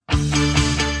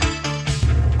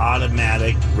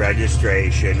automatic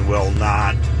registration will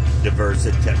not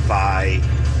diversify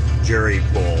jury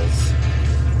pools.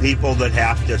 People that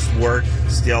have to work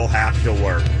still have to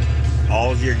work.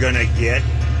 All you're going to get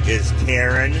is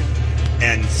Karen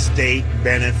and state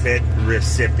benefit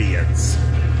recipients.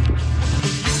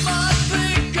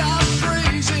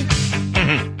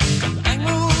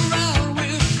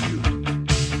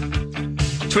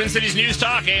 Twin Cities News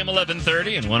Talk, AM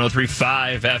 1130 and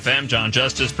 103.5 FM. John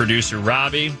Justice, producer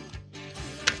Robbie.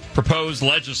 Proposed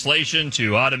legislation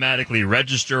to automatically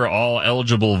register all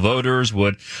eligible voters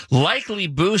would likely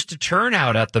boost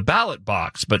turnout at the ballot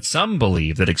box, but some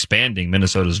believe that expanding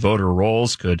Minnesota's voter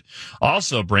rolls could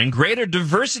also bring greater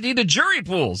diversity to jury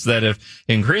pools that have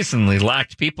increasingly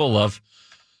lacked people of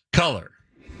color.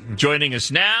 Joining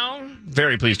us now,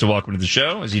 very pleased to welcome to the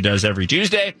show, as he does every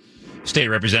Tuesday, State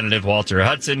Representative Walter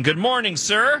Hudson. Good morning,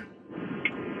 sir.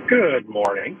 Good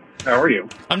morning. How are you?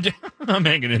 I'm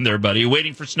hanging in there, buddy.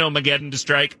 Waiting for Snowmageddon to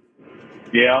strike.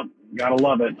 Yeah, gotta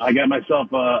love it. I got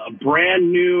myself a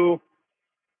brand new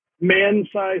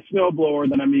man-sized snowblower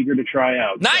that I'm eager to try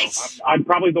out. Nice. So I'm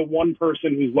probably the one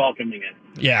person who's welcoming it.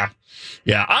 Yeah.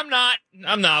 I'm not.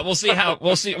 We'll see how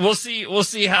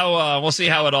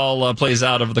it all plays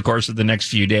out over the course of the next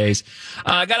few days.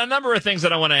 I got a number of things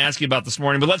that I want to ask you about this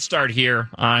morning, but let's start here.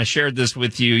 I shared this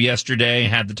with you yesterday,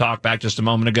 had the talk back just a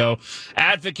moment ago.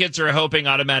 Advocates are hoping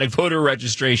automatic voter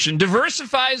registration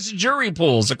diversifies jury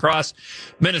pools across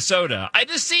Minnesota.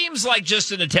 This seems like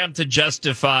just an attempt to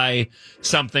justify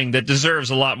something that deserves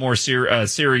a lot more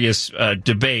serious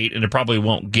debate, and it probably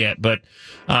won't get. But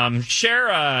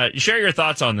share your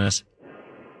thoughts on this.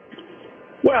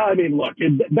 Well, I mean, look,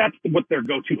 that's what their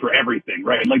go-to for everything,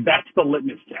 right? Like, that's the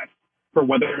litmus test for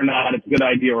whether or not it's a good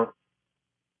idea. Or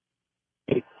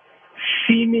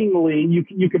seemingly,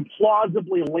 you can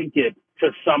plausibly link it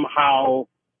to somehow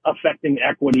affecting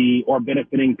equity or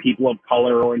benefiting people of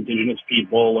color or indigenous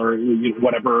people or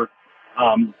whatever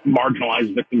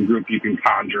marginalized victim group you can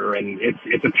conjure. And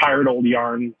it's a tired old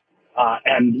yarn.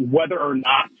 And whether or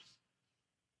not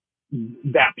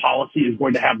that policy is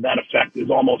going to have that effect is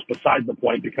almost beside the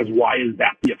point, because why is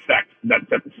that the effect that's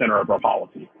at the center of our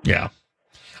policy? Yeah.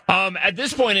 At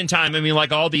this point in time, I mean,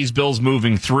 like all these bills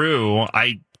moving through,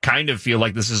 I kind of feel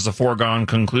like this is a foregone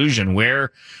conclusion.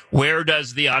 Where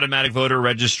does the automatic voter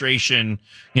registration,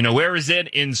 where is it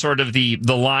in sort of the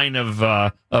line of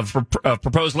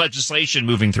proposed legislation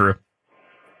moving through?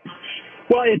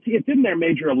 Well, it's in their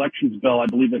major elections bill. I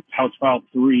believe it's House File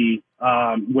 3,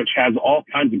 which has all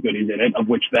kinds of goodies in it, of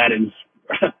which that is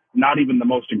not even the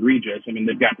most egregious. I mean,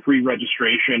 they've got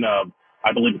pre-registration of,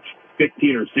 I believe it's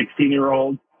 15 or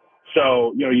 16-year-olds.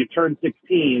 So, you turn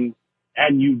 16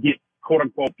 and you get, quote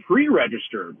unquote,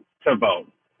 pre-registered to vote.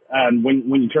 And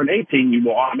when you turn 18, you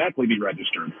will automatically be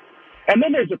registered. And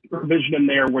then there's a provision in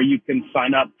there where you can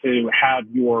sign up to have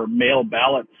your mail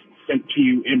ballots sent to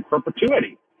you in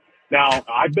perpetuity. Now,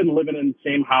 I've been living in the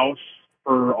same house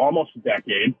for almost a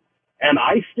decade, and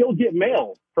I still get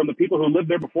mail from the people who lived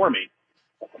there before me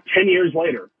 10 years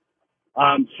later.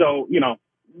 So,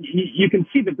 you can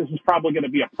see that this is probably going to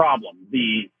be a problem,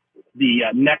 the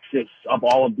nexus of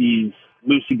all of these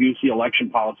loosey-goosey election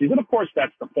policies. And, of course,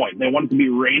 that's the point. They want it to be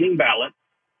raining ballots.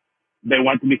 They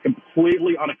want it to be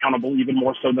completely unaccountable, even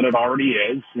more so than it already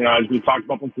is. As we talked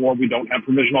about before, we don't have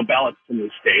provisional ballots in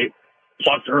this state,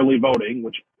 plus early voting,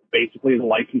 which basically is a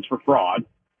license for fraud.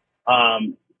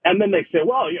 And then they say,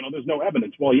 well, there's no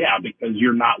evidence. Well, yeah, because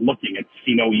you're not looking at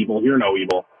see no evil, hear no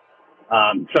evil.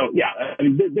 So, yeah, I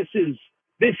mean, this is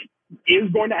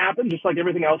going to happen, just like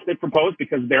everything else they propose,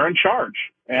 because they're in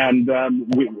charge. And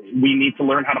we need to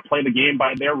learn how to play the game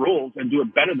by their rules and do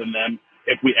it better than them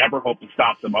if we ever hope to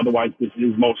stop them. Otherwise, this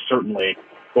is most certainly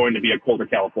going to be a colder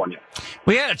California.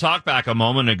 We had a talk back a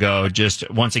moment ago, just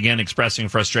once again expressing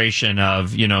frustration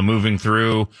of, moving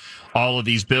through all of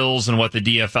these bills and what the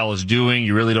DFL is doing.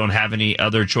 You really don't have any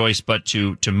other choice but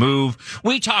to move.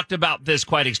 We talked about this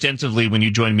quite extensively when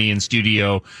you joined me in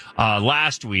studio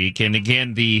last week. And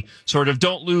again, the sort of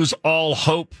don't lose all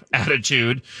hope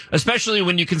attitude, especially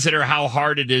when you consider how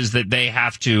hard it is that they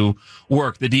have to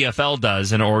work, the DFL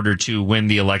does, in order to win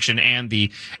the election and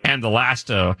the last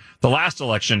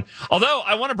election. Although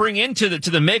I want to bring into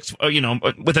the mix,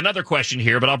 with another question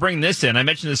here, but I'll bring this in. I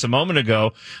mentioned this a moment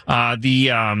ago.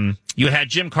 You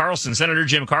had Senator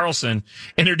Jim Carlson,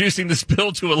 introducing this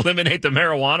bill to eliminate the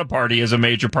marijuana party as a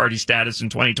major party status in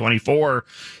 2024,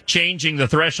 changing the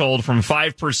threshold from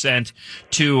 5%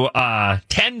 to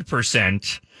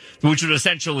 10%, which would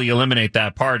essentially eliminate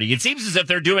that party. It seems as if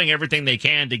they're doing everything they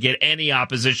can to get any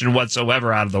opposition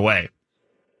whatsoever out of the way.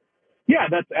 Yeah,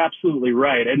 that's absolutely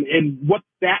right. And what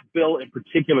that bill in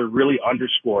particular really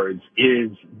underscores is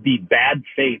the bad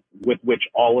faith with which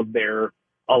all of their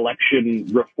election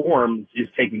reforms is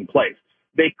taking place.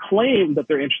 They claim that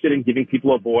they're interested in giving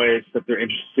people a voice, that they're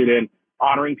interested in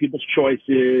honoring people's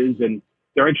choices, and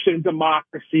they're interested in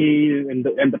democracy and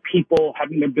the people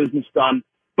having their business done.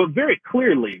 But very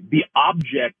clearly,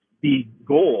 the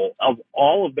goal of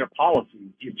all of their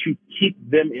policies is to keep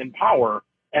them in power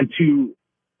and to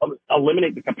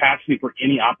eliminate the capacity for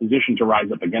any opposition to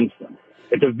rise up against them.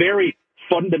 It's a very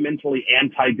fundamentally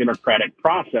anti-democratic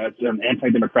process and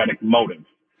anti-democratic motive.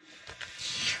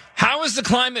 How has the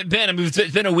climate been? I mean,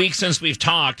 it's been a week since we've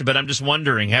talked, but I'm just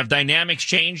wondering, have dynamics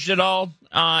changed at all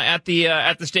at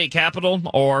the state capitol,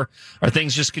 or are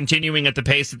things just continuing at the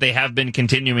pace that they have been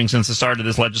continuing since the start of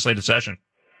this legislative session?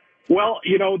 Well,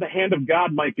 the hand of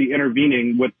God might be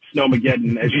intervening with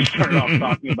Snowmageddon, as you started off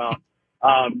talking about.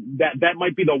 That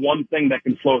might be the one thing that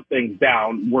can slow things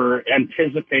down. We're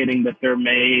anticipating that there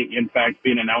may, in fact,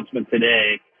 be an announcement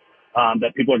today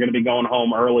that people are going to be going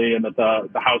home early and that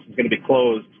the House is going to be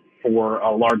closed for a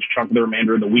large chunk of the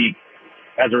remainder of the week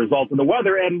as a result of the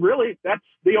weather. And really, that's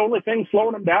the only thing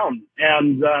slowing them down.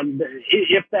 And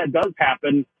if that does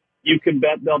happen, you can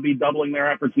bet they'll be doubling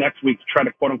their efforts next week to try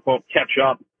to, quote unquote, catch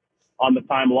up on the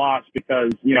time lost,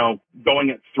 because,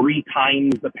 going at 3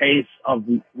 times the pace of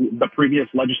the previous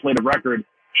legislative record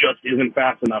just isn't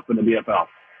fast enough for the DFL.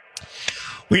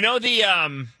 We know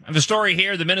the story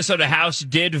here. The Minnesota House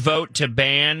did vote to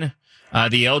ban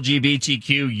the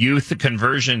LGBTQ youth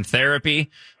conversion therapy.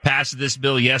 Passed this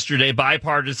bill yesterday.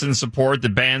 Bipartisan support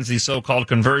that bans the so-called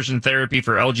conversion therapy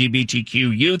for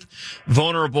LGBTQ youth,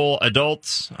 vulnerable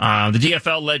adults. The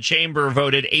DFL-led chamber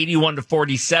voted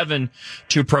 81-47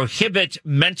 to prohibit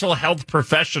mental health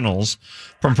professionals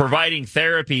from providing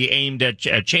therapy aimed at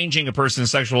changing a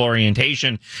person's sexual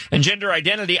orientation and gender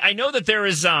identity. I know that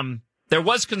there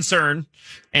was concern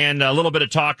and a little bit of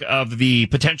talk of the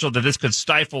potential that this could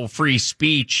stifle free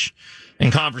speech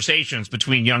and conversations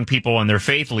between young people and their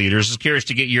faith leaders. I was curious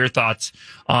to get your thoughts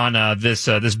on this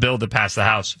bill that passed the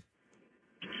House.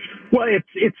 Well,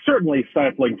 it's certainly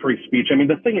stifling free speech. I mean,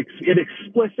 it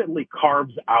explicitly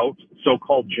carves out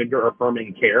so-called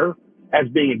gender-affirming care as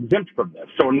being exempt from this.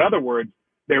 So in other words,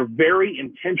 they're very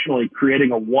intentionally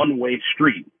creating a one-way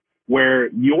street where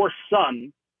your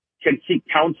son can seek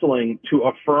counseling to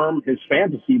affirm his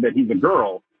fantasy that he's a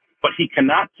girl, but he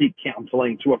cannot seek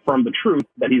counseling to affirm the truth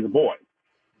that he's a boy.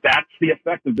 That's the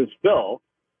effect of this bill.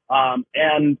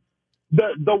 And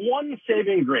the one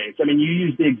saving grace, I mean, you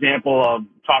use the example of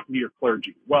talking to your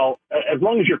clergy. Well, as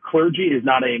long as your clergy is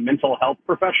not a mental health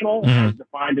professional, as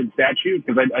defined in statute,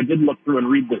 because I did look through and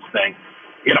read this thing,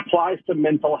 it applies to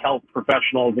mental health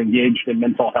professionals engaged in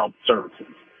mental health services.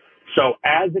 So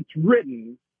as it's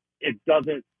written, it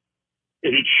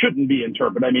shouldn't be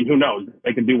interpreted. I mean, who knows?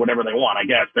 They can do whatever they want. I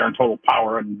guess they're in total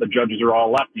power and the judges are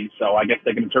all lefties. So I guess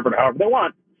they can interpret it however they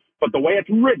want. But the way it's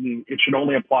written, it should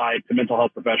only apply to mental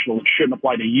health professionals. It shouldn't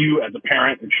apply to you as a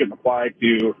parent. It shouldn't apply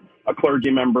to a clergy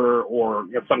member or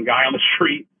some guy on the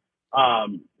street.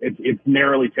 It's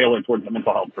narrowly tailored towards the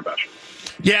mental health profession.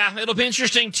 Yeah, it'll be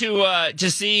interesting to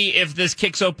see if this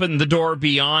kicks open the door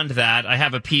beyond that. I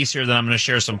have a piece here that I'm going to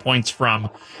share some points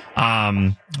from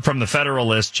the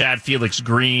Federalist. Chad Felix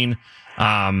Green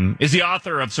is the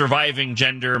author of Surviving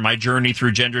Gender: My Journey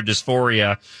Through Gender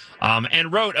Dysphoria,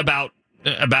 and wrote about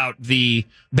the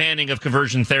banning of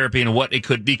conversion therapy and what it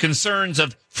could be, concerns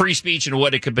of free speech and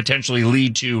what it could potentially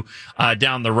lead to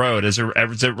down the road as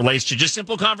it relates to just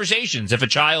simple conversations. If a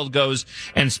child goes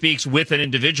and speaks with an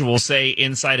individual, say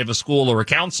inside of a school or a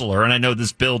counselor, and I know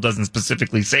this bill doesn't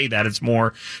specifically say that, it's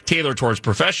more tailored towards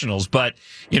professionals, but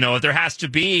if there has to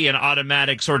be an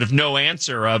automatic sort of no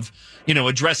answer of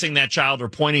addressing that child or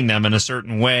pointing them in a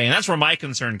certain way. And that's where my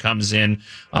concern comes in.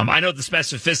 I know the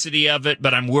specificity of it,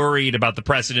 but I'm worried about the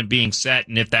precedent being set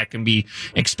and if that can be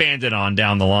expanded on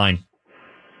down the line.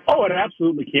 Oh, it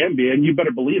absolutely can be. And you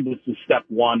better believe this is step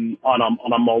one on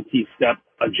a multi-step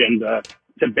agenda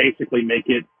to basically make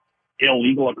it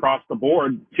illegal across the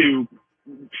board to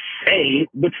say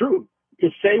the truth, to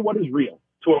say what is real,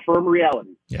 to affirm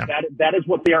reality. Yeah. That is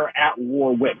what they are at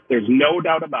war with. There's no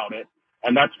doubt about it.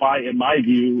 And that's why, in my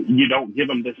view, you don't give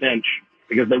them this inch,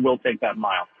 because they will take that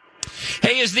mile.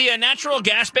 Hey, is the natural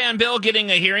gas ban bill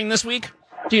getting a hearing this week?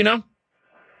 Do you know?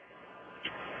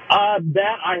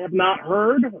 That I have not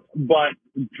heard, but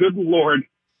good Lord.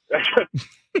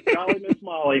 Golly, Miss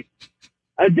Molly.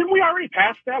 Didn't we already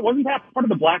pass that? Wasn't that part of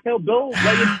the blackout bill?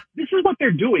 This is what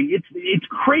they're doing. It's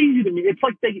crazy to me. It's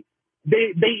like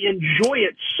they enjoy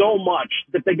it so much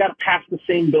that they got to pass the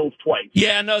same bills twice.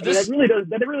 Yeah, no, that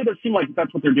really does seem like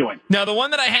that's what they're doing. Now, the one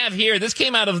that I have here, this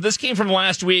came from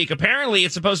last week. Apparently,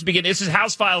 it's supposed to begin. This is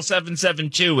House File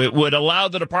 772. It would allow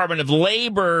the Department of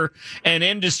Labor and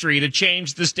Industry to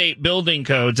change the state building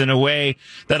codes in a way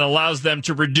that allows them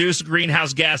to reduce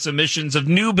greenhouse gas emissions of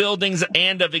new buildings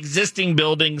and of existing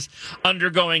buildings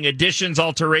undergoing additions,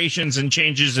 alterations, and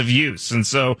changes of use. And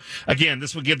so, again,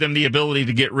 this would give them the ability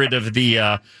to get rid of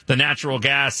the natural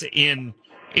gas in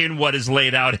what is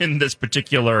laid out in this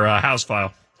particular House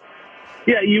file.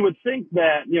 Yeah, you would think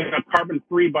that,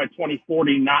 carbon-free by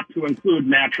 2040, not to include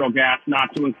natural gas,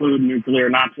 not to include nuclear,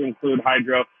 not to include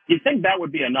hydro. You'd think that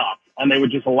would be enough, and they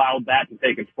would just allow that to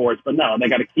take its course. But no, they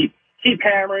got to keep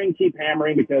hammering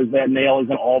because that nail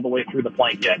isn't all the way through the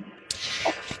plank yet.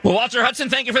 Well, Walter Hudson,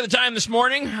 thank you for the time this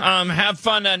morning. Have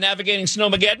fun navigating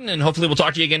Snowmageddon, and hopefully we'll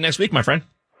talk to you again next week, my friend.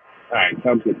 All right,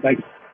 sounds good. Thanks.